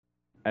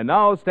And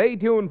now stay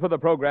tuned for the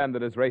program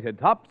that is rated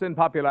tops in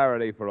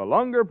popularity for a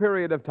longer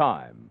period of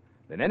time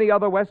than any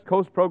other West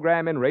Coast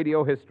program in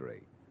radio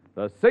history.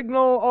 The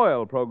Signal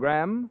Oil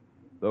program,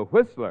 The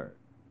Whistler.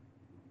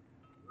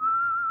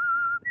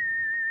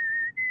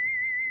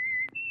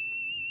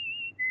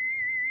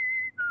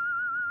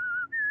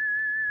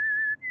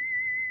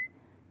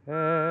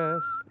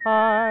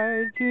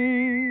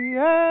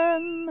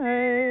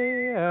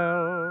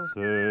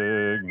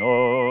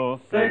 Signal.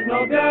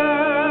 Signal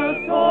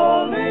gasoline.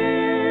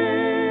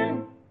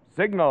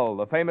 Signal,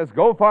 the famous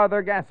Go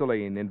Farther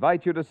gasoline,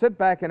 invites you to sit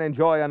back and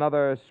enjoy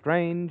another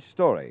strange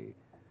story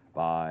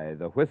by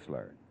The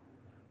Whistler.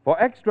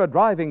 For extra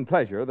driving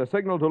pleasure, the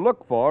signal to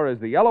look for is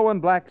the yellow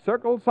and black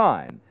circle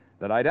sign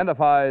that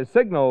identifies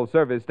Signal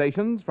service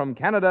stations from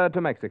Canada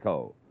to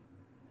Mexico.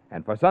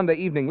 And for Sunday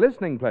evening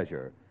listening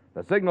pleasure,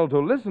 the signal to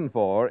listen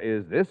for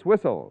is this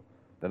whistle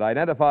that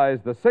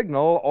identifies the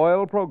Signal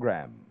Oil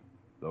program,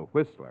 The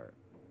Whistler.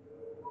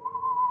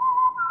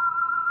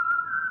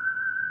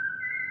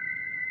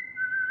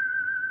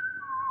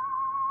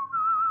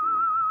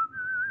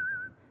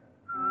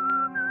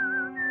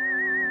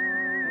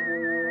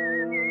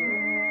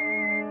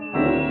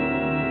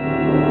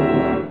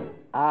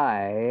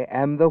 I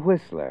am the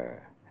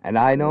Whistler, and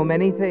I know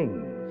many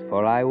things,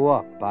 for I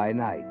walk by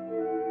night.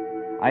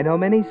 I know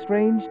many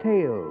strange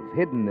tales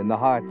hidden in the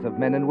hearts of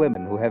men and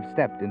women who have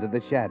stepped into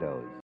the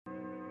shadows.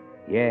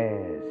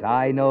 Yes,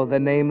 I know the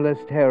nameless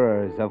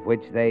terrors of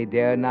which they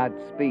dare not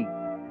speak.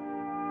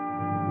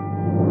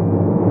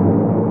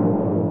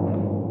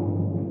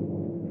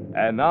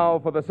 And now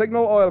for the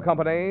Signal Oil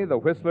Company, the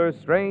Whistler's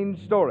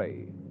strange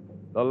story,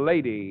 The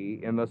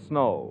Lady in the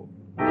Snow.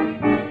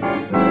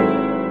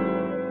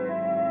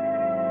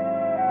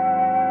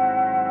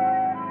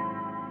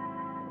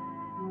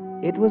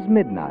 It was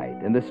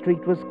midnight, and the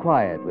street was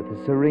quiet with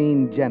the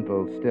serene,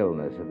 gentle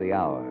stillness of the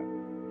hour,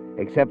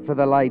 except for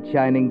the light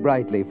shining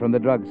brightly from the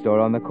drugstore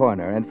on the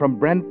corner and from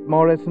Brent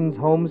Morrison's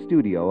home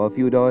studio a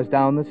few doors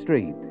down the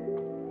street.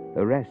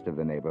 The rest of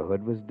the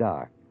neighborhood was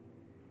dark.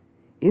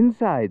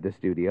 Inside the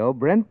studio,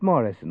 Brent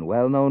Morrison,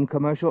 well-known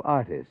commercial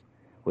artist,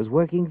 was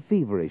working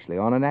feverishly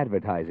on an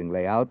advertising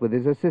layout with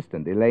his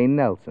assistant, Elaine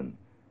Nelson.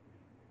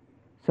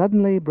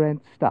 Suddenly,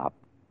 Brent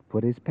stopped,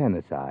 put his pen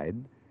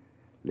aside,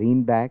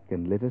 leaned back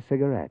and lit a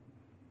cigarette.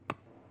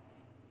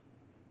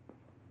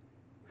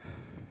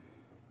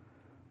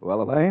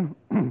 Well, Elaine,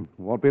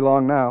 won't be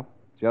long now.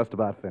 Just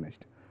about finished.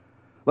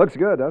 Looks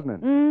good, doesn't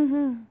it?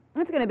 Mm-hmm.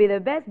 It's going to be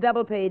the best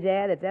double-page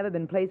ad that's ever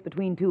been placed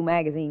between two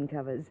magazine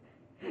covers.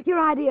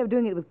 Your idea of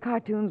doing it with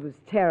cartoons was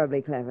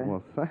terribly clever.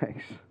 Well,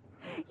 thanks.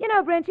 You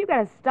know, Brent, you've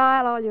got a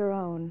style all your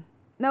own.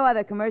 No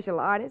other commercial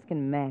artist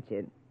can match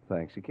it.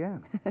 Thanks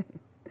again.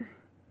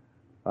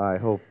 I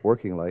hope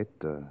working late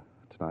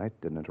tonight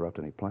didn't interrupt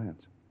any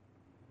plans.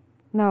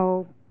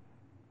 No.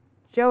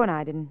 Joe and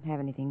I didn't have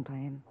anything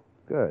planned.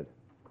 Good.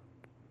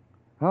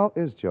 How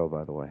is Joe,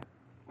 by the way?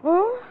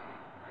 Oh,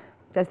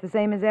 just the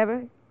same as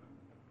ever.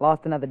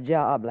 Lost another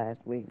job last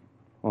week.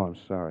 Oh, I'm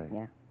sorry.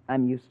 Yeah,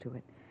 I'm used to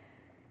it.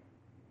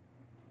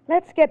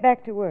 Let's get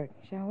back to work,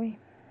 shall we?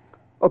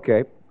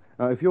 Okay.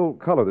 If you'll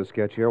color the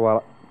sketch here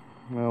while...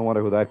 I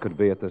wonder who that could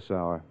be at this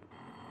hour.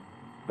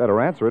 Better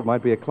answer, it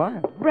might be a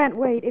client. Brent,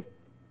 wait.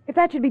 If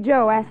that should be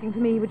Joe asking for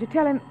me, would you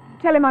tell him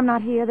I'm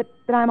not here, that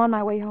I'm on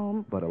my way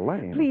home? But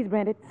Elaine... Please,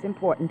 Brent, it's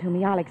important to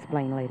me. I'll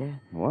explain later.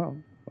 Well,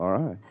 all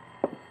right.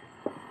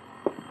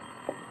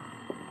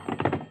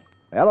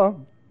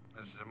 Hello?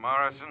 Mr.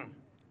 Morrison,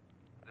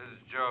 this is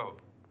Joe.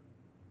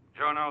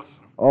 Joe Nelson.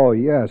 Oh,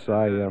 yes, Is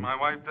my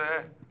wife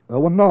there?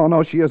 Well,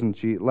 no, she isn't.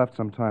 She left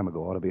some time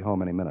ago. Ought to be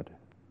home any minute.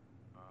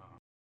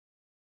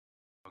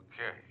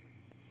 Okay.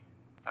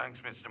 Thanks,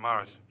 Mr.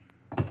 Morrison.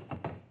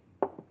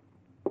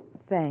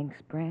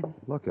 Thanks, Brent.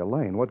 Look,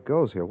 Elaine, what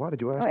goes here? Why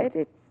did you ask?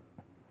 Oh,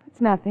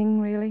 it's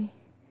nothing, really.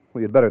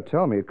 Well, you'd better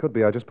tell me. It could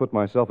be I just put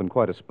myself in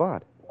quite a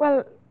spot.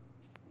 Well,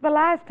 the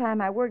last time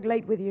I worked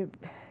late with you,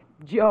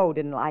 Joe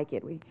didn't like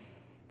it.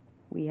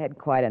 We had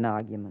quite an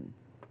argument.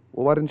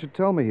 Well, why didn't you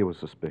tell me he was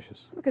suspicious?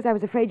 Because I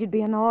was afraid you'd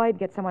be annoyed,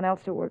 get someone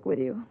else to work with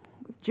you.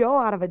 With Joe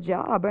out of a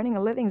job, earning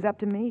a living's up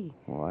to me.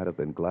 Well, I'd have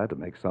been glad to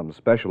make some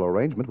special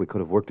arrangement. We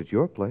could have worked at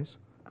your place.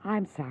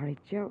 I'm sorry,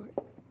 Joe.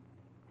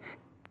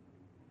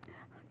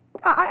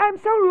 I'm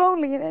so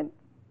lonely, and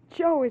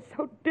Joe is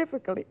so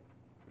difficult. He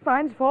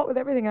finds fault with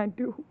everything I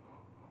do.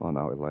 Oh,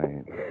 now,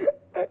 Elaine.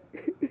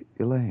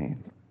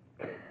 Elaine.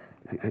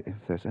 If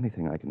there's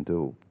anything I can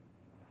do...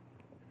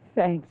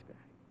 Thanks.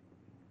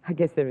 I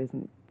guess there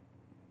isn't.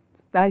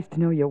 It's nice to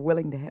know you're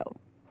willing to help.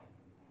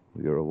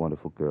 You're a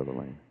wonderful girl,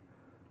 Elaine.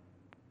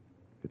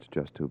 It's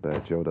just too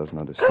bad Joe doesn't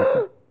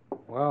understand.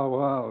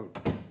 Wow.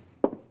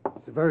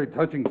 It's a very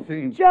touching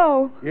scene.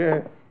 Joe!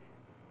 Yeah.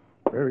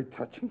 Very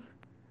touching.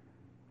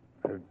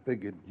 I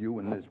figured you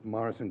and this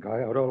Morrison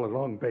guy out all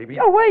along, baby.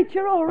 Oh, wait,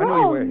 you're all I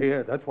wrong. knew you were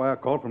here. That's why I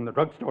called from the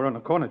drugstore on the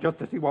corner, just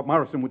to see what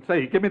Morrison would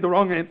say. He gave me the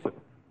wrong answer.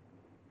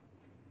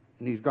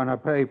 And he's gonna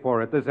pay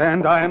for it. This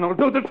andiron will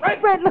do the trick.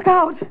 Brent, look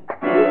out!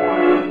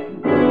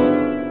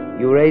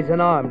 You raise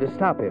an arm to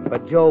stop him,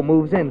 but Joe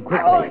moves in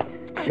quickly.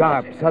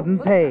 Sharp, sudden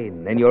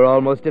pain, and you're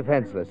almost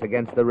defenseless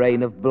against the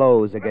rain of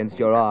blows against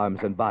your arms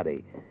and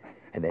body.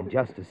 And then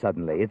just as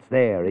suddenly, it's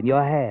there in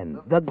your hand,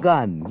 the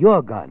gun,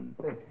 your gun.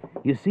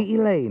 You see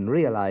Elaine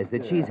realize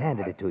that she's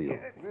handed it to you.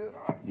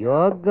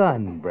 Your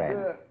gun, Brent.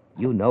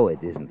 You know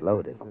it isn't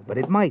loaded, but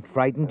it might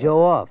frighten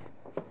Joe off.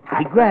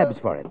 He grabs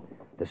for it.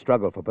 The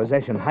struggle for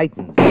possession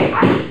heightens.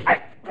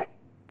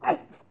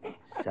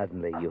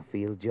 Suddenly, you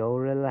feel Joe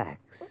relax,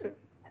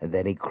 and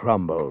then he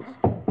crumbles.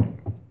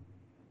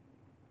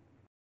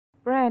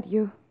 Brant,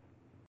 you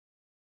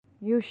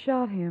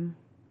shot him.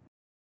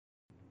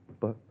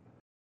 But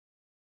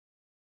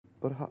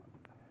how?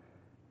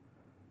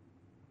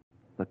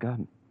 The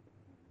gun.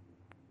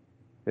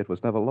 It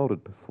was never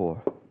loaded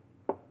before.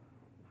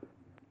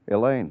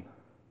 Elaine.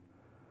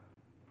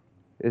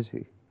 Is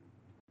he?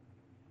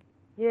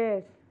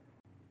 Yes.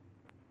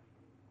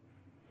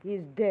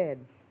 He's dead.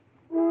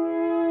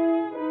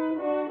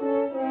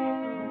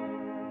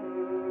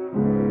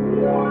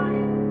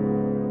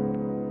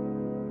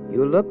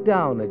 You look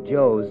down at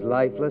Joe's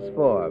lifeless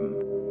form,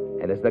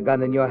 and as the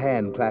gun in your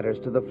hand clatters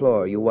to the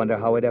floor, you wonder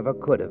how it ever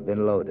could have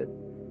been loaded.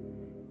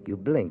 You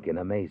blink in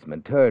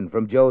amazement, turn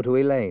from Joe to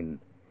Elaine.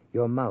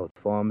 Your mouth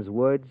forms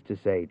words to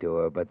say to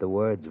her, but the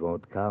words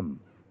won't come.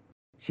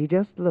 She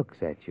just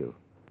looks at you,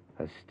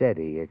 a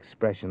steady,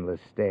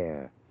 expressionless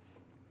stare.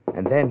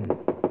 And then...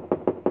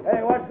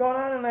 Hey, what's going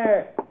on in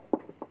there?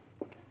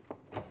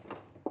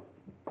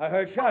 I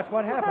heard shots.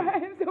 What happened?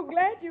 I'm so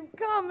glad you've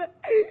come.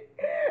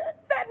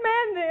 That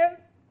man there,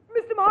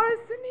 Mr.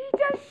 Morrison, he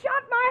just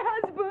shot my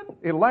husband.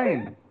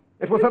 Elaine!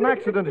 It was an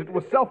accident. It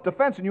was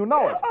self-defense, and you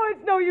know it. Oh,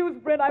 it's no use,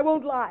 Brent. I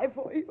won't lie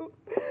for you.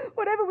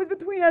 Whatever was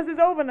between us is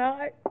over now.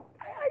 I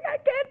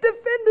can't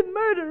defend a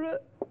murderer.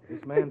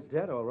 This man's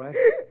dead, all right.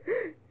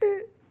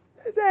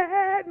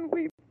 Hadn't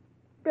we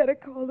better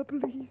call the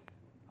police?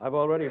 I've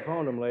already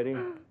phoned him, lady.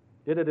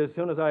 Did it as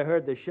soon as I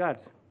heard the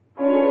shots.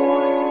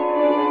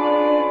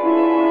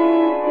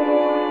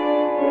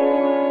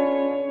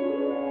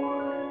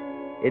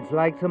 It's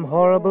like some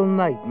horrible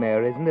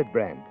nightmare, isn't it,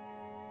 Brent?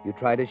 You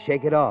try to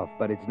shake it off,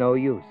 but it's no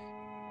use.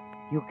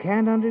 You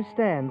can't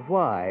understand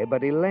why,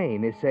 but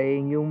Elaine is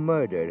saying you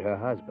murdered her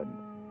husband,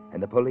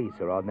 and the police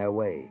are on their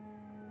way.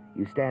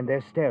 You stand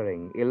there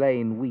staring,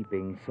 Elaine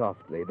weeping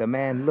softly, the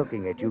man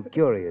looking at you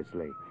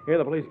curiously. Here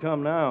the police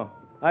come now.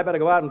 I better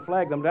go out and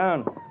flag them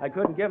down. I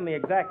couldn't give them the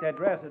exact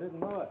address. I didn't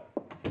know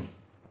it.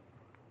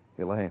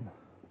 Elaine,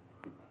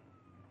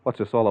 what's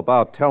this all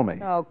about? Tell me.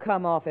 Oh,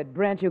 come off it,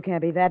 Brent. You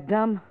can't be that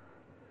dumb.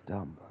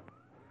 Dumb.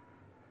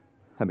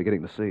 I'm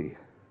beginning to see.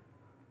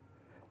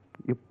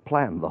 You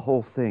planned the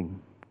whole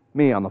thing.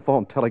 Me on the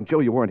phone telling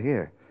Joe you weren't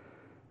here.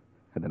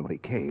 And then when he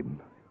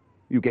came,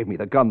 you gave me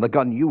the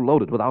gun you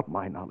loaded without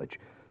my knowledge.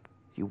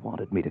 You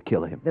wanted me to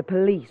kill him. The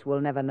police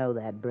will never know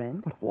that,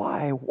 Brent. But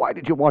why? Why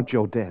did you want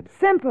Joe dead?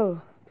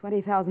 Simple.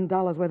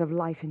 $20,000 worth of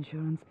life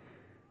insurance.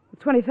 With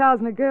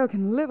 $20,000, a girl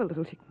can live a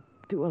little. She can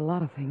do a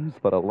lot of things.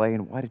 But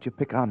Elaine, why did you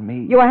pick on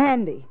me? You were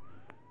handy.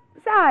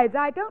 Besides,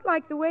 I don't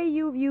like the way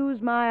you've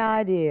used my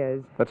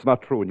ideas. That's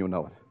not true, and you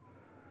know it.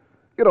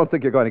 You don't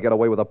think you're going to get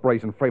away with a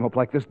brazen frame-up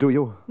like this, do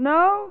you?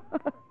 No?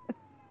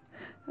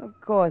 Of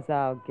course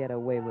I'll get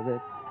away with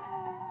it.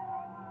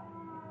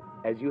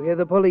 As you hear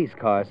the police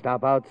car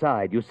stop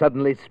outside, you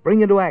suddenly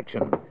spring into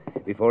action.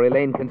 Before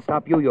Elaine can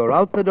stop you, you're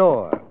out the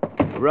door,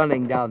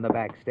 running down the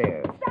back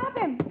stairs. Stop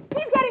him!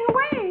 He's getting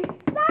away!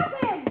 Stop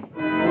him!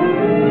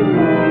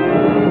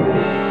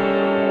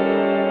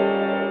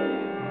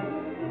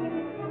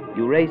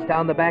 You race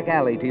down the back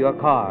alley to your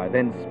car,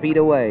 then speed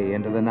away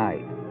into the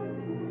night.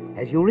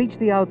 As you reach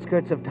the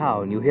outskirts of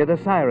town, you hear the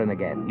siren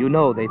again. You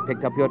know they've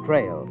picked up your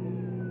trail.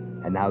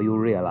 And now you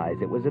realize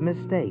it was a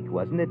mistake,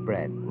 wasn't it,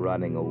 Brent,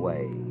 running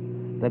away?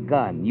 The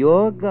gun,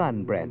 your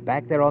gun, Brent,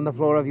 back there on the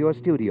floor of your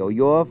studio,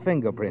 your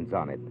fingerprints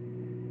on it.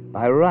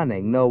 By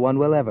running, no one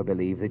will ever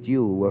believe that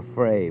you were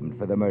framed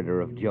for the murder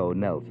of Joe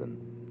Nelson.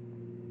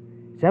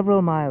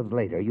 Several miles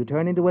later, you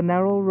turn into a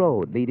narrow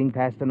road leading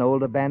past an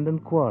old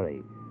abandoned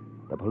quarry.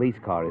 The police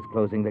car is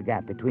closing the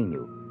gap between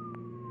you.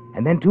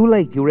 And then too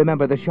late, you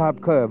remember the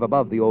sharp curve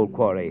above the old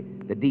quarry,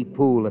 the deep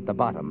pool at the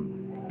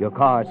bottom. Your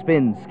car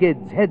spins,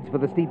 skids, heads for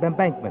the steep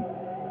embankment.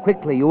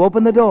 Quickly, you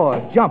open the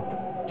door, jump,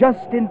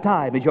 just in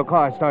time as your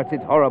car starts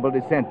its horrible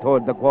descent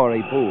toward the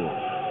quarry pool.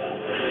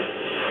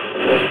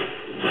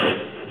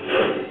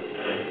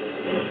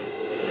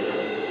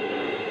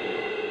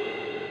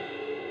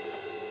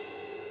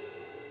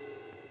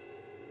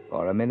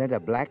 For a minute, a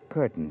black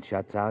curtain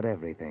shuts out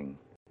everything.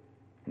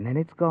 And then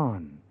it's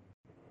gone.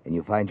 And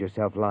you find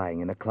yourself lying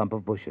in a clump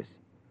of bushes.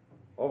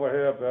 Over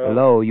here, Bill.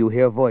 Below, you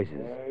hear voices.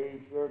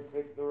 You sure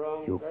picked the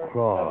wrong You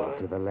crawl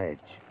to the ledge,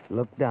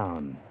 look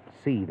down,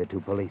 see the two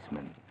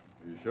policemen.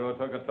 You sure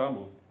took a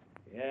tumble.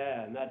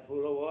 Yeah, and that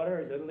pool of water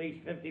is at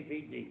least 50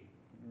 feet deep.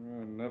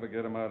 Never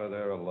get him out of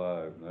there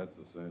alive. That's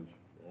a cinch.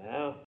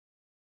 Well,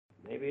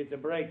 maybe it's a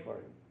break for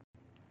him.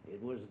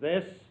 It was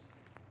this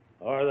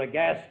or the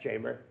gas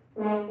chamber.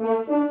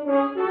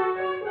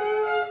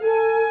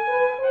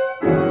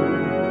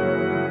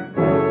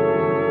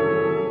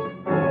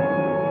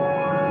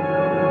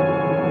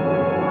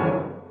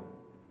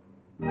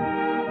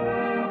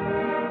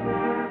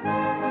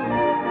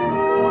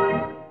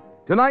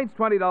 Tonight's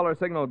 $20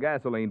 Signal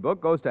gasoline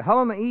book goes to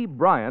Helen E.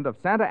 Bryant of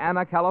Santa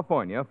Ana,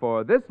 California,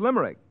 for this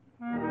limerick.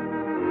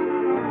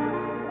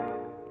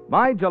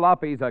 My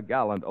jalopy's a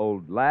gallant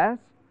old lass,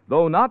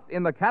 though not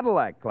in the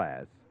Cadillac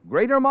class.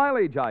 Greater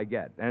mileage I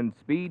get, and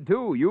speed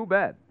too, you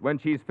bet, when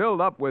she's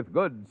filled up with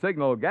good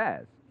Signal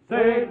gas.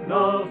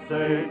 Signal,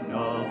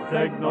 signal,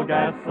 signal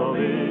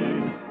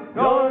gasoline.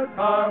 Your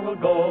car will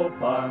go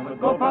far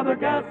with Go Farther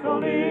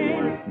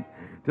gasoline.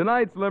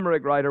 Tonight's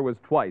limerick writer was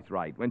twice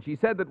right when she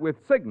said that with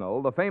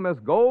Signal, the famous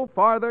Go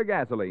Farther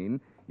gasoline,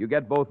 you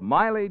get both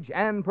mileage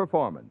and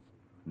performance.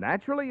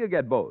 Naturally, you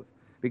get both,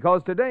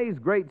 because today's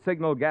great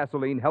Signal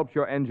gasoline helps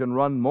your engine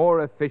run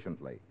more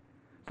efficiently.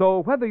 So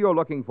whether you're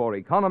looking for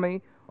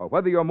economy or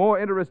whether you're more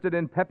interested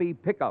in peppy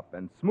pickup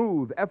and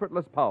smooth,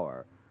 effortless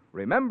power,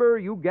 remember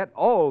you get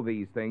all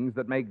these things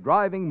that make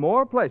driving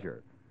more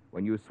pleasure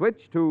when you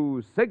switch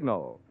to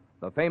Signal,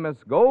 the famous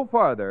Go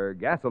Farther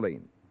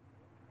gasoline.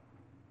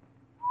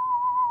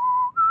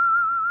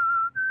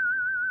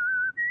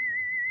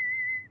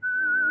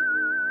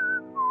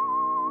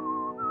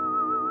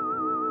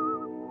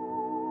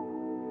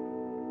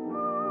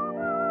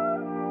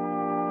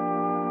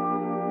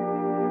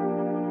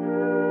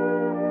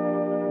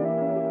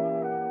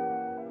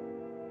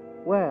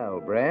 Well,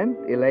 Brent,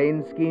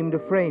 Elaine's scheme to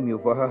frame you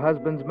for her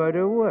husband's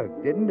murder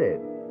worked, didn't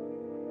it?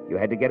 You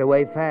had to get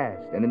away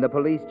fast, and in the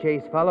police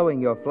chase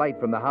following your flight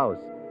from the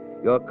house,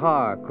 your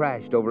car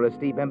crashed over a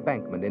steep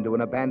embankment into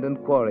an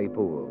abandoned quarry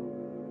pool.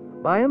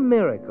 By a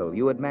miracle,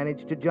 you had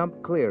managed to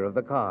jump clear of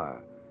the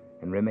car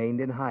and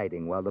remained in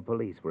hiding while the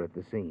police were at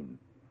the scene.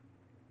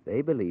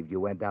 They believed you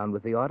went down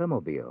with the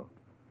automobile.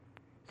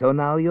 So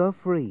now you're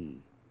free.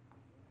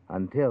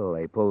 Until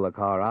they pull the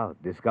car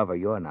out, discover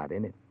you're not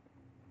in it.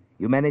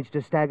 You manage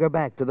to stagger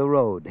back to the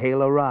road,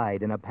 hail a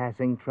ride in a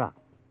passing truck.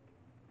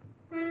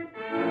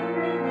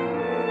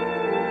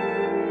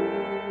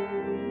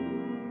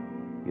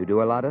 You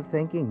do a lot of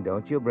thinking,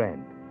 don't you,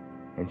 Brent?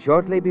 And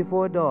shortly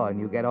before dawn,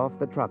 you get off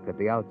the truck at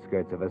the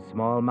outskirts of a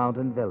small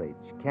mountain village,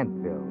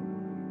 Kentville.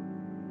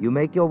 You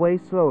make your way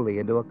slowly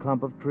into a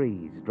clump of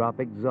trees, drop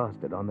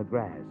exhausted on the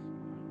grass,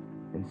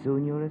 and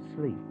soon you're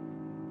asleep.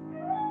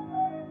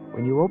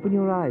 When you open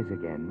your eyes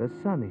again, the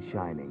sun is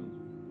shining,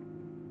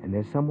 and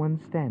there's someone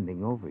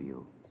standing over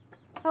you.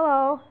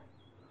 Hello.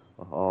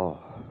 Oh.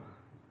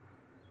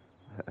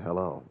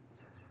 Hello.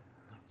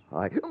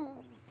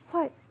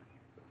 What?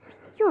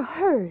 You're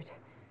hurt.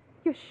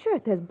 Your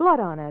shirt, there's blood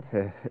on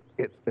it.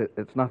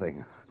 It's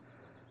nothing.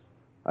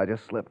 I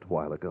just slipped a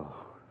while ago.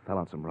 Fell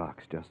on some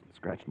rocks, just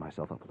scratched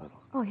myself up a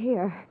little. Oh,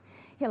 here.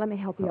 Here, let me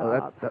help you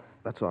up.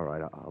 That's all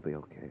right. I'll be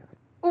okay.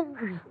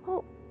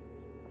 Oh,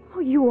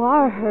 you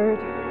are hurt.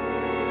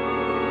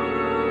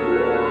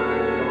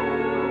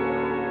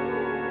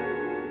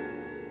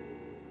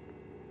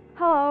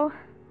 Hello.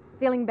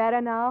 Feeling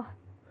better now?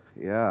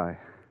 Yeah, I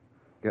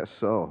guess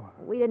so.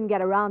 We didn't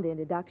get around to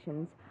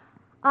introductions.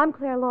 I'm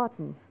Claire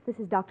Lawton. This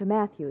is Dr.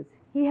 Matthews.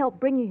 He helped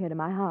bring you here to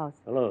my house.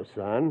 Hello,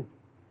 son.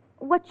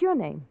 What's your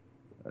name?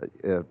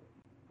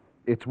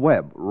 It's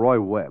Webb,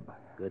 Roy Webb.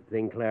 Good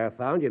thing Clara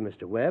found you,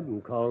 Mr. Webb,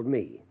 and called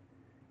me.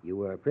 You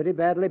were pretty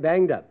badly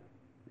banged up.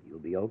 You'll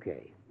be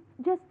okay.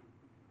 Just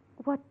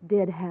what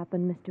did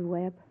happen, Mr.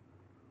 Webb?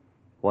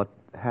 What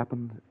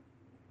happened?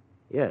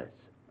 Yes,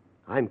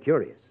 I'm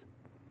curious.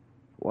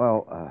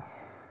 Well,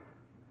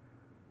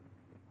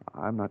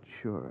 I'm not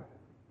sure.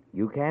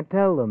 You can't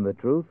tell them the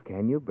truth,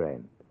 can you,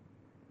 Brent?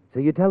 So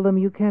you tell them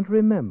you can't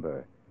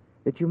remember,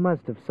 that you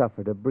must have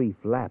suffered a brief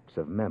lapse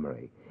of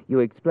memory. You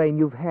explain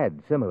you've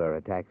had similar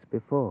attacks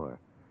before,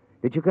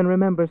 that you can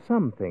remember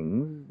some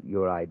things,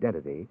 your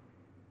identity,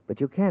 but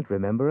you can't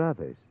remember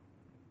others.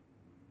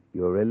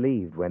 You're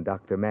relieved when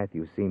Dr.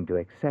 Matthews seemed to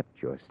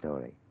accept your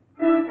story.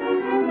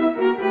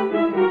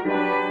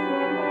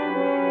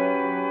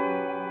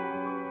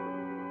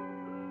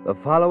 The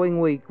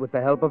following week, with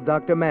the help of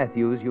Dr.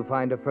 Matthews, you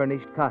find a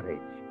furnished cottage.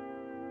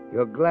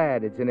 You're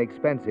glad it's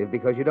inexpensive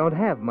because you don't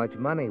have much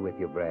money with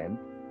you, Brent.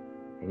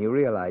 And you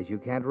realize you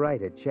can't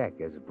write a check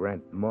as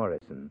Brent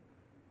Morrison.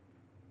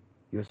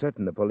 You're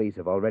certain the police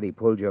have already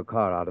pulled your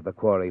car out of the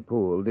quarry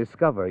pool,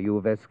 discover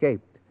you've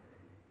escaped.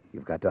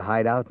 You've got to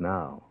hide out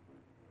now.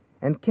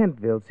 And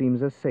Kentville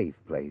seems a safe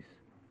place.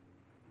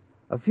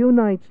 A few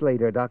nights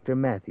later, Dr.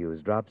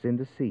 Matthews drops in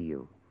to see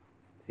you.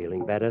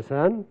 Feeling better,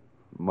 son?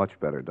 Much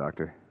better,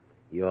 Doctor.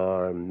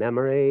 Your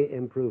memory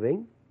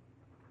improving?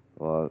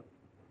 Well,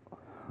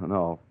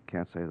 no,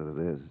 can't say that it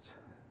is.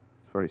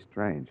 It's very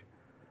strange.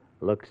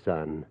 Look,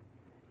 son,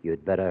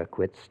 you'd better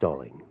quit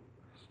stalling.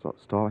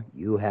 Stalling?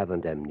 You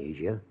haven't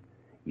amnesia.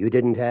 You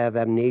didn't have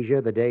amnesia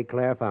the day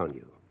Claire found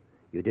you.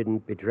 You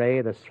didn't betray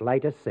the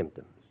slightest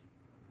symptoms.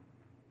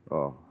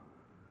 Oh,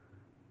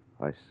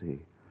 I see.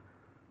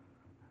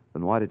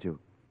 Then why did you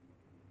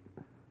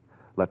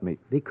let me...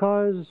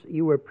 Because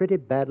you were pretty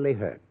badly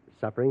hurt,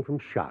 suffering from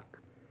shock.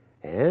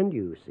 And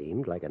you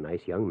seemed like a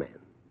nice young man.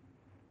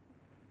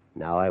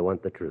 Now I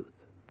want the truth.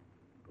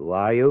 Who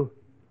are you,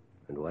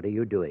 and what are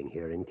you doing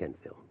here in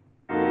Kentville?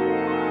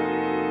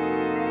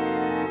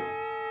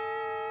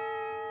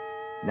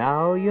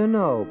 Now you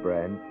know,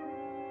 Brent.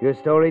 Your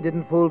story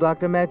didn't fool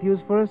Dr. Matthews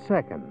for a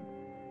second,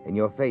 and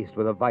you're faced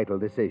with a vital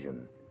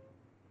decision.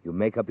 You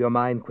make up your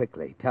mind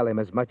quickly. Tell him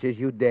as much as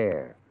you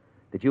dare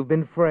that you've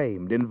been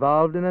framed,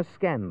 involved in a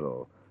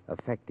scandal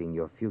affecting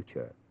your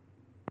future.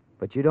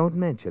 But you don't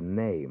mention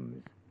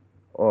names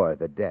or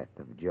the death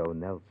of Joe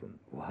Nelson.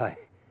 Why,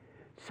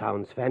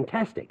 sounds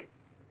fantastic.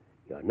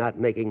 You're not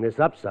making this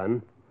up,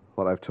 son.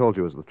 What I've told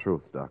you is the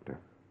truth, Doctor.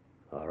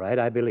 All right,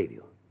 I believe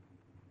you.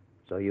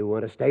 So you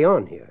want to stay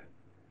on here?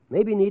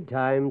 Maybe need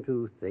time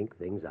to think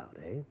things out,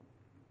 eh?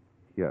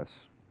 Yes.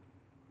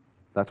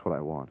 That's what I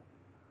want.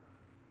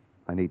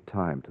 I need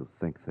time to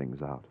think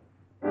things out.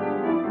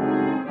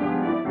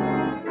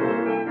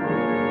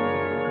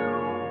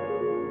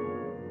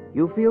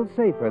 You feel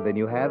safer than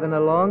you have in a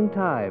long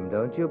time,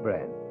 don't you,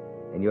 Brent?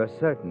 And you're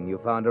certain you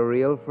found a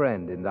real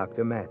friend in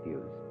Dr.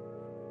 Matthews.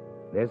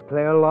 There's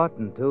Claire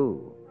Lawton,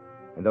 too.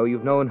 And though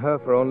you've known her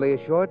for only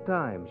a short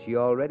time, she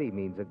already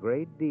means a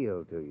great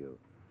deal to you.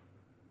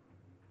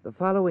 The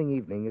following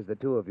evening, as the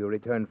two of you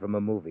return from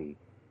a movie,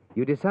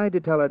 you decide to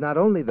tell her not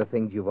only the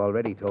things you've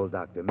already told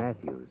Dr.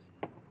 Matthews,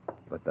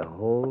 but the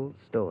whole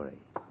story.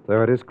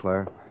 There it is,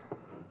 Claire.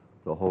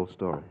 The whole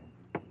story.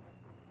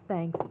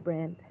 Thanks,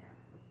 Brent.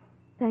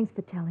 Thanks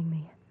for telling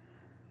me.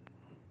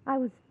 I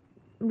was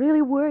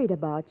really worried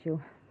about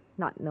you,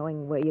 not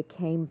knowing where you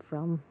came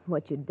from,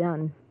 what you'd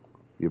done.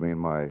 You mean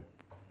my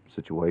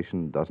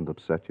situation doesn't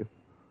upset you?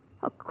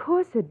 Of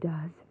course it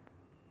does.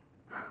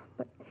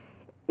 But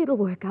it'll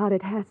work out.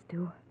 It has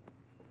to.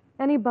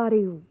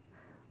 Anybody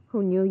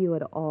who knew you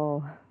at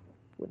all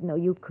would know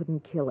you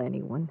couldn't kill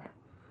anyone.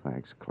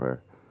 Thanks,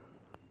 Claire.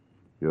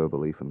 Your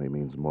belief in me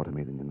means more to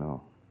me than you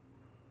know.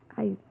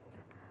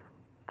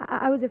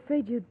 I was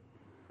afraid you'd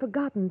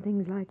forgotten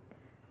things like...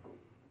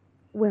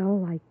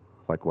 Well, like...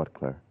 Like what,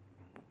 Claire?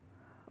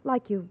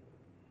 Like you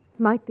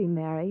might be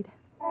married.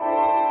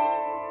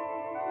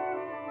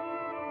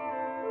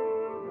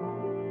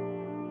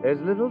 There's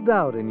little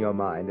doubt in your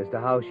mind as to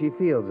how she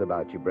feels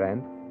about you,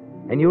 Brent.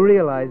 And you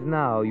realize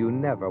now you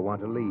never want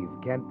to leave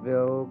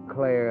Kentville,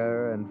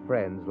 Claire, and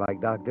friends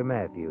like Dr.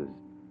 Matthews.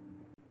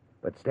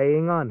 But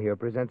staying on here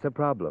presents a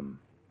problem.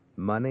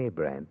 Money,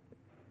 Brent.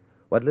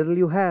 What little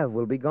you have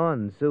will be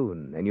gone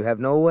soon, and you have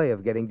no way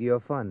of getting to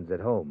your funds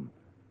at home.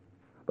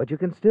 But you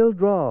can still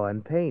draw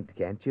and paint,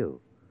 can't you?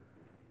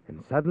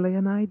 And suddenly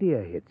an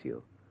idea hits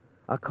you.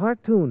 A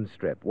cartoon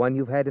strip, one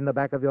you've had in the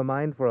back of your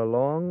mind for a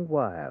long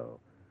while.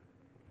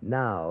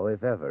 Now,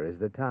 if ever, is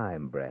the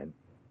time, Brent.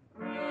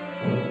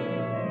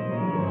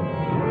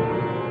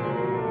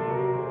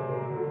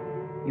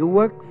 You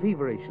work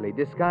feverishly,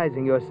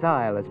 disguising your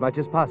style as much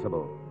as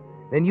possible.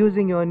 Then,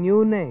 using your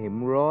new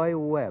name, Roy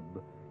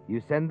Webb,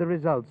 you send the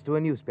results to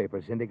a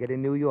newspaper syndicate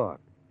in New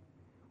York.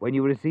 When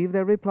you receive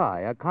their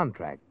reply, a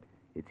contract,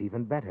 it's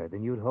even better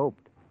than you'd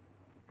hoped.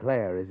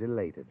 Claire is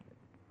elated.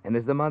 And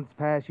as the months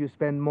pass, you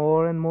spend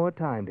more and more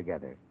time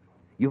together.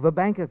 You've a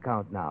bank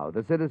account now.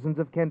 The citizens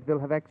of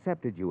Kentville have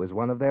accepted you as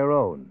one of their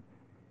own.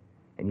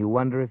 And you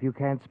wonder if you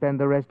can't spend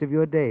the rest of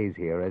your days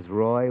here as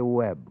Roy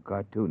Webb,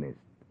 cartoonist.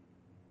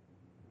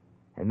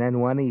 And then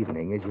one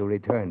evening, as you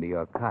return to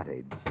your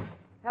cottage...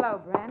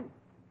 Hello, Brent.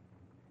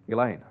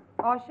 Elaine.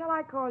 Or shall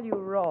I call you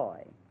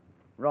Roy?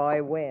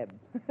 Roy Webb.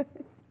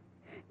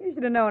 You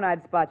should have known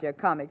I'd spot your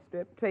comic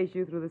strip, trace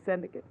you through the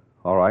syndicate.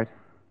 All right.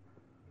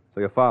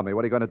 So you found me.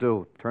 What are you going to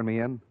do? Turn me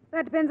in?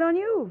 That depends on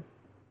you.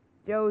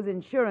 Joe's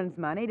insurance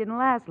money didn't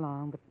last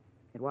long, but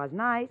it was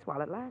nice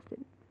while it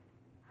lasted.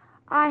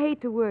 I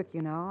hate to work,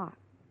 you know.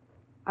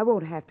 I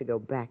won't have to go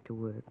back to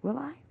work, will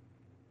I?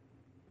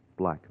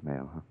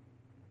 Blackmail, huh?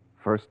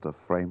 First a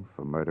frame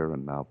for murder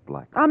and now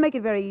black. I'll make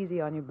it very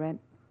easy on you,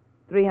 Brent.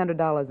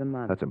 $300 a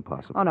month. That's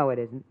impossible. Oh, no, it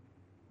isn't.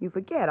 You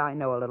forget I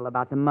know a little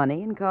about the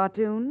money in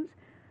cartoons.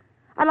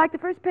 I'd like the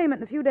first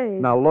payment in a few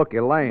days. Now, look,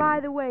 Elaine. By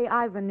the way,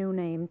 I've a new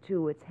name,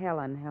 too. It's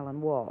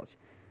Helen Walsh.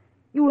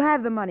 You'll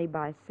have the money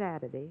by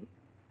Saturday.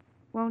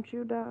 Won't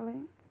you,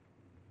 darling?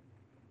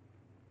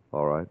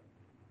 All right.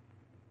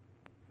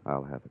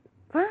 I'll have it.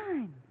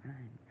 Fine.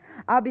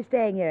 I'll be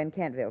staying here in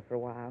Kentville for a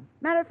while.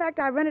 Matter of fact,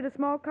 I rented a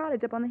small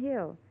cottage up on the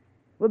hill.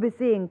 We'll be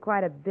seeing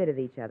quite a bit of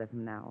each other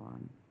from now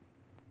on.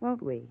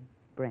 Won't we,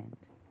 Brent?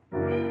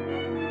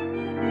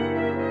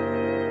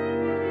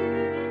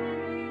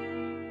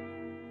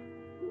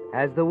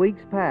 As the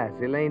weeks pass,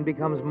 Elaine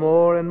becomes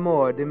more and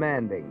more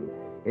demanding.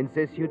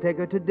 Insists you take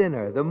her to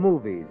dinner, the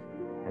movies,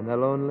 and the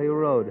lonely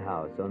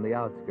roadhouse on the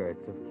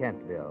outskirts of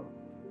Kentville.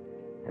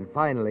 And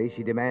finally,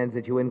 she demands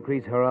that you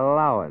increase her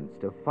allowance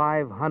to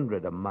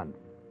 $500 a month.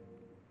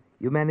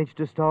 You manage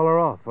to stall her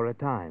off for a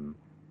time.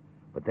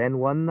 But then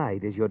one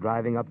night, as you're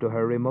driving up to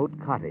her remote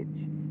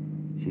cottage,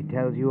 she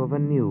tells you of a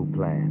new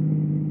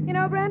plan. You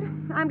know, Brent,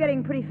 I'm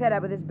getting pretty fed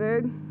up with this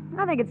burg.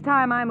 I think it's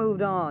time I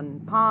moved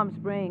on. Palm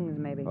Springs,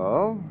 maybe.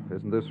 Oh?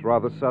 Isn't this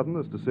rather sudden,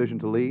 this decision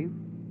to leave?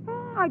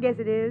 I guess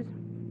it is.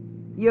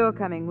 You're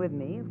coming with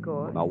me, of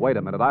course. Now, wait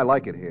a minute. I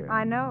like it here.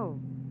 I know,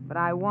 but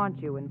I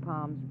want you in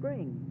Palm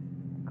Springs,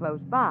 close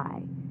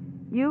by.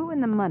 You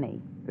and the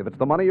money. If it's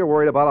the money you're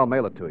worried about, I'll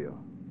mail it to you.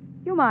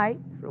 You might,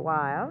 for a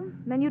while.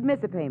 Then you'd miss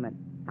a payment.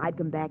 I'd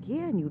come back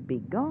here and you'd be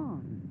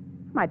gone.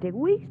 It might take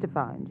weeks to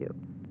find you.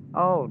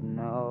 Oh,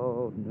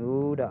 no,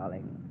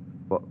 darling.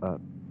 Well,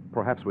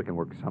 perhaps we can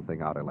work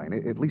something out, Elaine.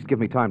 At least give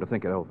me time to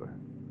think it over.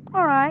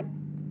 All right.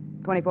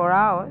 24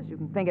 hours. You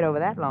can think it over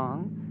that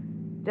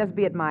long. Just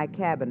be at my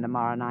cabin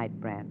tomorrow night,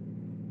 Brent.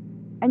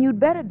 And you'd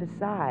better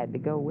decide to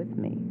go with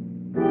me.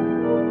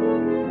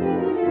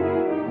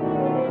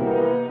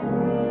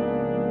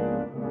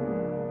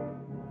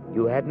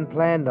 You hadn't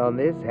planned on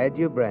this, had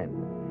you, Brent?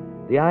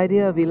 The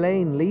idea of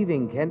Elaine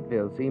leaving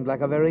Kentville seemed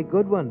like a very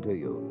good one to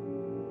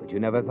you, but you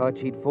never thought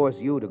she'd force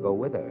you to go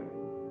with her.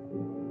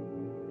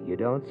 You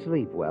don't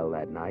sleep well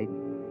that night,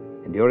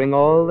 and during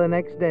all the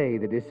next day,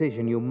 the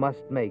decision you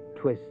must make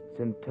twists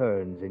and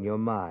turns in your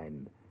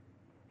mind.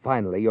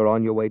 Finally, you're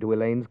on your way to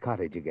Elaine's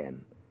cottage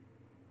again.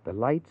 The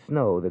light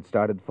snow that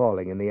started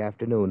falling in the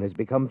afternoon has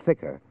become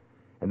thicker,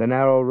 and the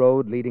narrow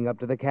road leading up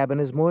to the cabin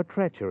is more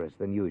treacherous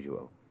than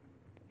usual.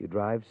 You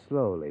drive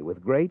slowly,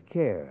 with great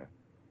care,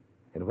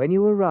 and when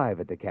you arrive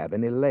at the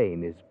cabin,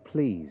 Elaine is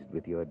pleased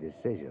with your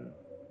decision.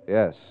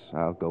 Yes,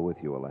 I'll go with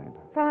you, Elaine.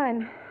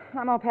 Fine.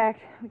 I'm all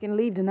packed. We can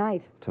leave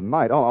tonight.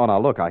 Tonight? Oh, now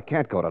look, I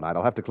can't go tonight.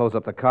 I'll have to close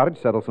up the cottage,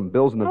 settle some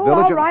bills in the Oh,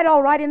 village.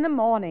 all right. In the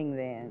morning,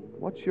 then.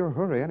 What's your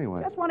hurry,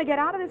 anyway? Just want to get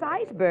out of this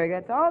iceberg,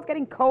 that's all. It's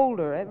getting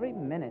colder every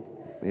minute.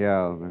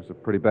 Yeah, there's a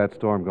pretty bad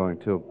storm going,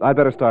 too. I'd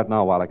better start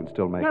now while I can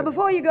still make Now, it.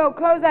 before you go,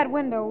 close that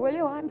window, will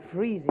you? I'm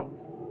freezing.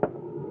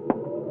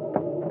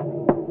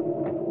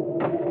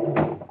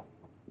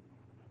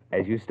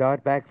 As you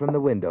start back from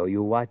the window,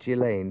 you watch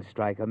Elaine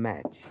strike a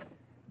match,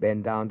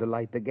 bend down to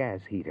light the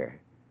gas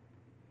heater.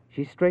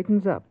 She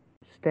straightens up,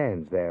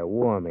 stands there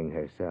warming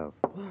herself.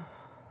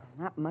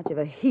 Not much of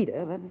a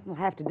heater, but it'll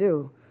have to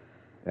do.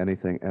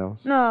 Anything else?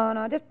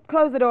 No, just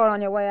close the door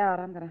on your way out.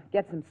 I'm going to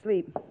get some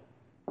sleep.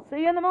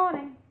 See you in the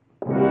morning.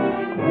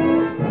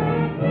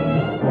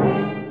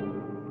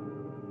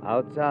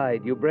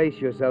 Outside, you brace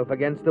yourself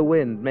against the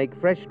wind, make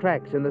fresh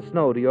tracks in the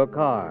snow to your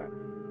car.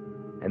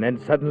 And then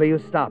suddenly you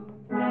stop.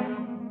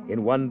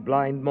 In one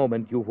blind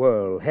moment, you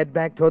whirl, head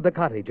back toward the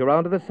cottage,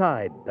 around to the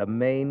side, the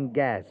main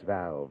gas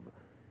valve.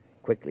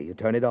 Quickly, you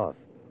turn it off.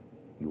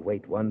 You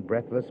wait one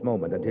breathless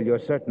moment until you're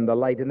certain the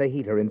light in the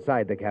heater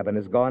inside the cabin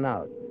has gone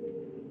out.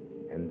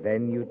 And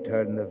then you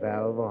turn the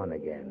valve on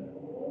again.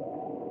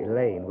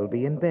 Elaine will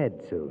be in bed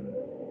soon,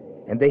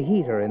 and the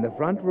heater in the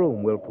front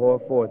room will pour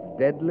forth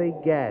deadly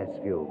gas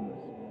fumes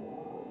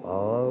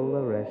all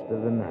the rest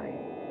of the night.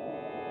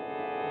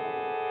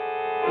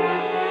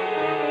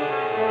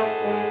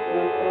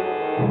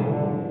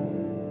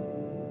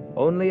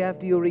 Only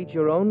after you reach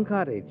your own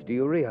cottage do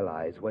you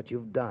realize what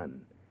you've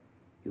done.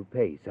 You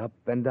pace up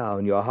and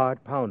down, your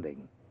heart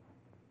pounding.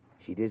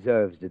 She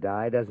deserves to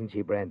die, doesn't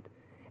she, Brent?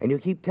 And you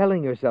keep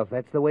telling yourself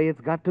that's the way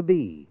it's got to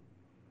be.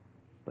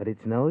 But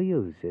it's no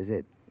use, is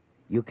it?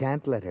 You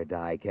can't let her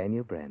die, can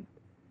you, Brent?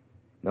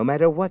 No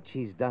matter what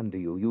she's done to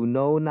you, you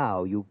know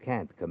now you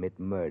can't commit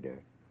murder.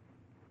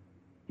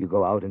 You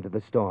go out into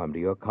the storm to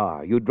your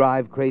car. You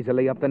drive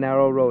crazily up the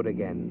narrow road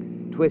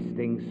again,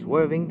 twisting,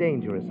 swerving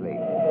dangerously.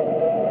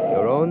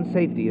 Your own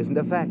safety isn't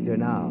a factor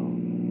now.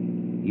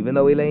 Even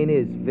though Elaine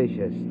is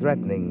vicious,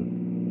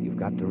 threatening, you've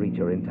got to reach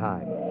her in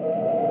time.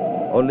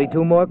 Only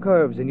 2 more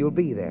curves and you'll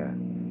be there.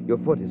 Your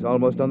foot is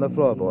almost on the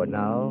floorboard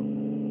now,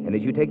 and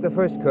as you take the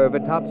first curve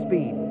at top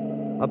speed,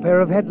 a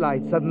pair of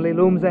headlights suddenly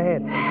looms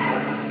ahead.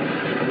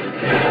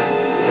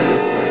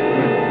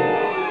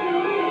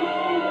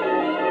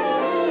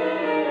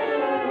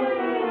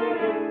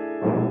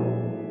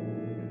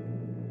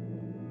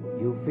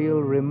 You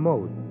feel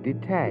remote,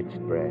 detached,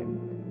 Brent.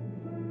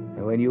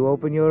 And when you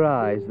open your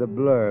eyes, the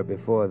blur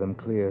before them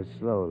clears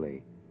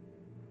slowly.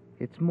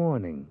 It's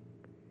morning.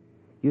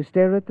 You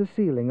stare at the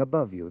ceiling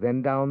above you,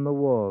 then down the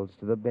walls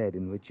to the bed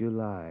in which you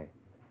lie.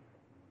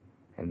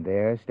 And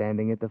there,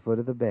 standing at the foot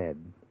of the bed,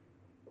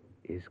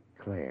 is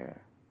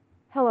Claire.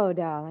 Hello,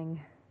 darling.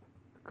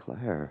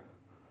 Claire.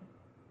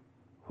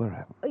 Where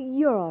am I?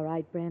 You're all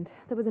right, Brent.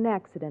 There was an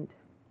accident.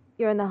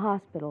 You're in the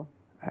hospital.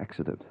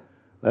 Accident.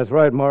 That's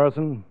right,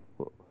 Morrison.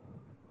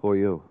 Who are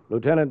you?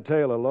 Lieutenant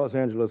Taylor, Los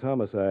Angeles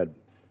Homicide.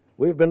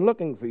 We've been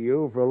looking for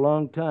you for a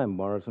long time,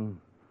 Morrison.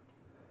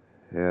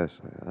 Yes,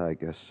 I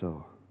guess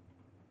so.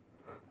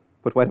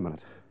 But wait a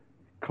minute.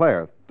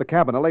 Claire, the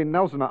cabin, Elaine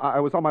Nelson.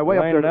 I was on my way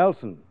up there. Elaine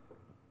Nelson.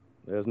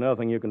 There's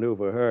nothing you can do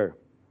for her.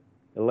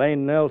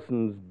 Elaine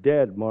Nelson's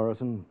dead,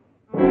 Morrison.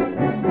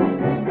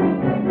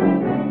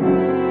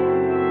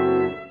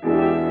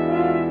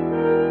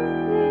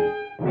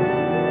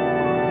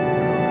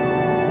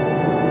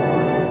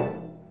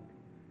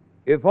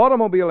 If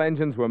automobile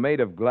engines were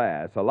made of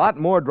glass, a lot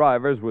more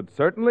drivers would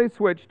certainly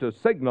switch to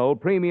Signal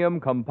Premium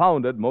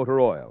Compounded Motor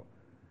Oil.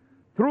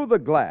 Through the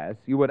glass,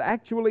 you would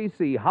actually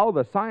see how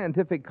the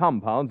scientific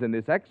compounds in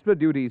this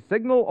extra-duty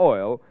Signal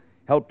oil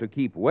help to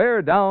keep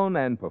wear down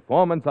and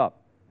performance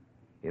up.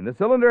 In the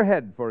cylinder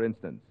head, for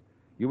instance,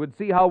 you would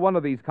see how one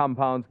of these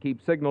compounds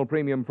keeps Signal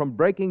Premium from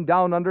breaking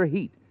down under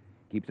heat,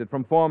 keeps it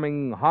from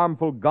forming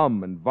harmful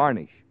gum and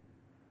varnish.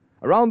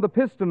 Around the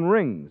piston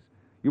rings,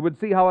 you would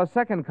see how a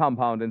second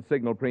compound in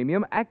Signal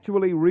Premium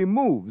actually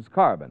removes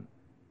carbon.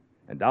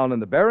 And down in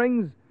the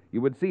bearings,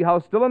 you would see how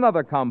still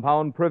another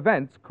compound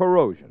prevents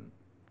corrosion.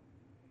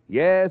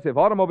 Yes, if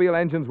automobile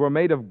engines were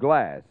made of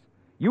glass,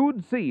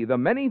 you'd see the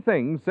many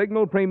things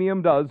Signal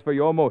Premium does for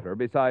your motor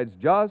besides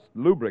just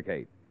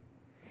lubricate.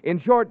 In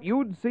short,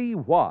 you'd see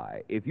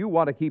why, if you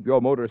want to keep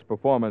your motor's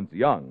performance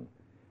young,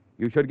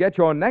 you should get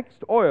your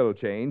next oil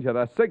change at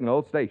a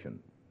Signal station.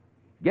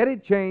 Get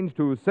it changed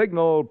to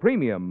Signal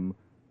Premium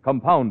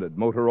Compounded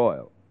Motor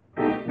Oil.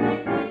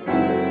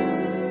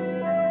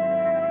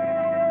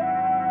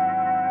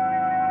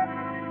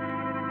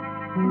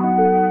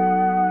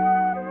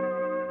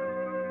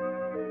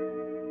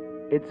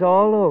 It's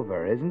all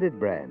over, isn't it,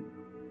 Brent?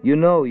 You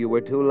know you were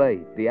too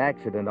late. The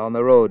accident on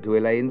the road to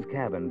Elaine's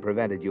cabin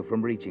prevented you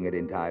from reaching it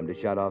in time to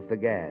shut off the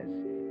gas.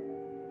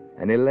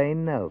 And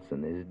Elaine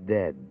Nelson is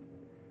dead.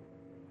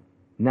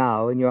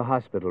 Now, in your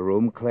hospital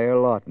room, Claire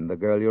Lawton, the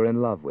girl you're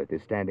in love with,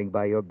 is standing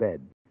by your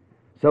bed.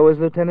 So is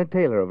Lieutenant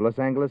Taylor of Los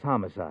Angeles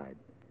Homicide.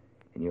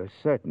 And you're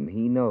certain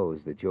he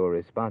knows that you're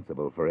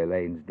responsible for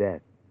Elaine's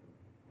death.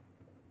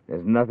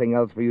 There's nothing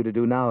else for you to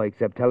do now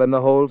except tell him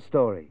the whole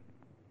story.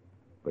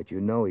 But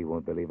you know he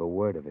won't believe a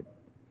word of it.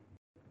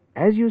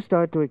 As you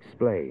start to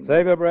explain...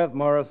 Save your breath,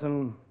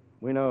 Morrison.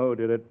 We know who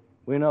did it.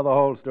 We know the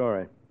whole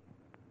story.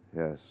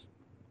 Yes.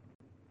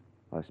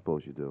 I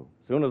suppose you do.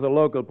 As soon as the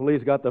local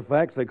police got the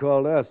facts, they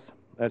called us.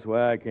 That's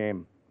why I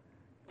came.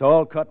 It's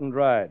all cut and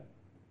dried.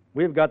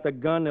 We've got the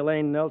gun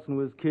Elaine Nelson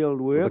was killed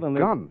with. The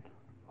gun?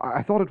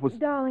 I thought it was...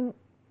 Darling,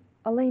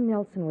 Elaine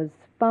Nelson was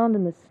found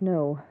in the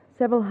snow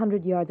several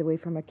hundred yards away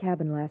from her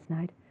cabin last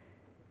night.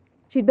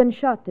 She'd been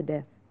shot to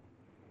death.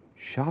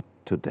 Shot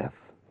to death?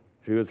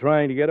 She was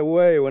trying to get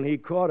away when he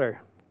caught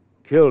her.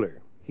 Killed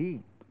her. He...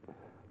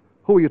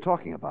 Who are you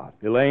talking about?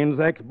 Elaine's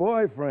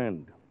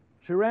ex-boyfriend.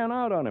 She ran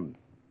out on him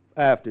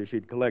after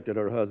she'd collected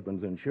her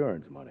husband's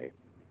insurance money.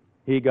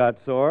 He got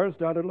sore,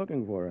 started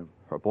looking for him.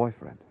 Her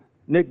boyfriend?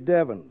 Nick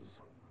Devens,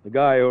 the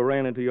guy who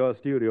ran into your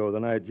studio the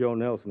night Joe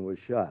Nelson was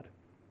shot.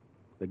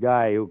 The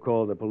guy who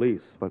called the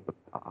police. But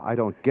I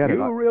don't get it.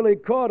 You really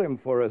caught him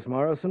for us,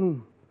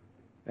 Morrison.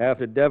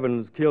 After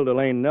Devens killed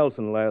Elaine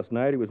Nelson last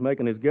night, he was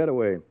making his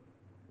getaway,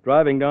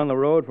 driving down the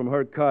road from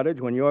her cottage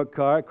when your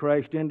car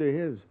crashed into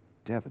his.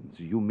 Devens,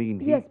 you mean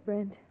he... Yes,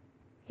 Brent.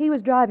 He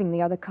was driving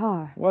the other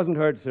car. Wasn't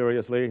hurt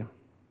seriously.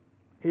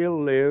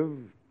 He'll live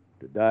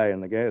to die in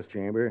the gas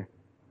chamber.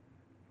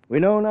 We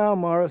know now,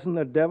 Morrison,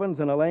 that Devens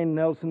and Elaine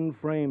Nelson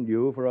framed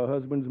you for her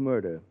husband's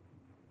murder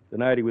the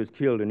night he was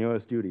killed in your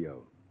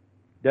studio.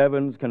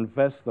 Devens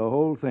confessed the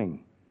whole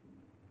thing.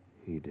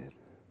 He did.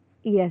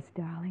 Yes,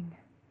 darling.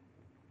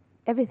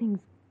 Everything's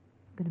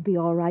going to be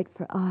all right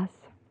for us,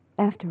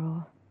 after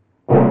all.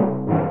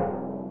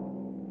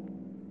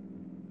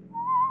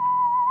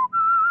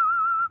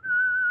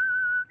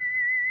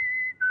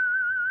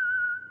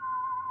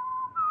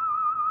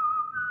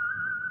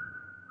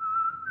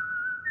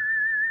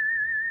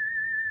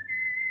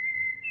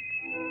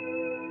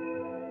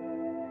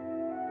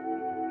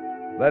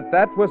 Let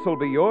that whistle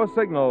be your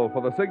signal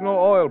for the Signal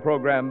Oil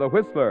program, The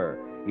Whistler,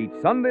 each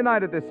Sunday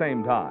night at this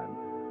same time.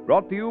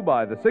 Brought to you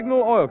by the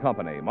Signal Oil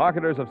Company,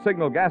 marketers of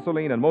Signal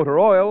gasoline and motor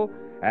oil,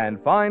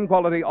 and fine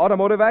quality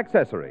automotive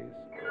accessories.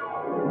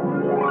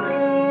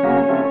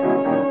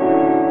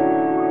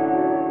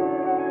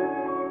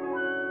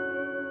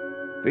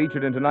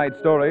 Featured in tonight's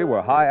story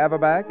were Hy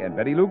Averback and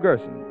Betty Lou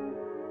Gerson.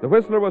 The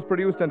Whistler was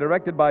produced and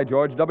directed by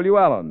George W.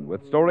 Allen,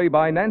 with story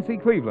by Nancy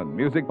Cleveland,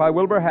 music by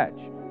Wilbur Hatch,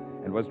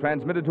 and was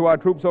transmitted to our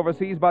troops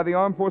overseas by the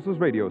Armed Forces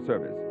Radio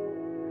Service.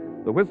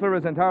 The Whistler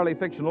is entirely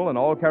fictional, and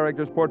all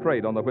characters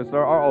portrayed on The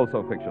Whistler are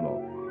also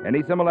fictional.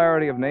 Any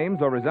similarity of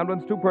names or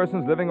resemblance to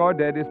persons living or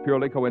dead is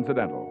purely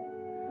coincidental.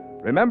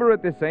 Remember,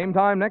 at this same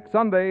time next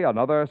Sunday,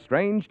 another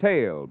strange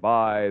tale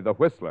by The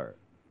Whistler.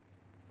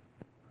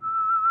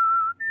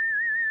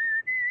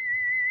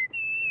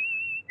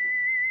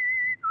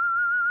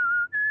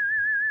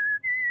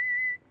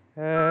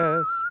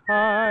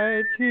 S-I-G-N-A-L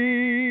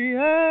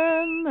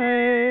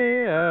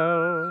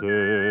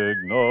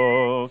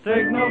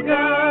Signal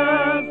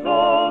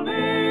gasoline.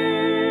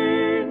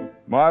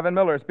 Marvin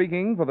Miller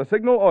speaking for the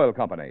Signal Oil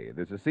Company.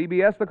 This is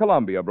CBS, the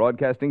Columbia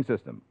Broadcasting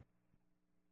System.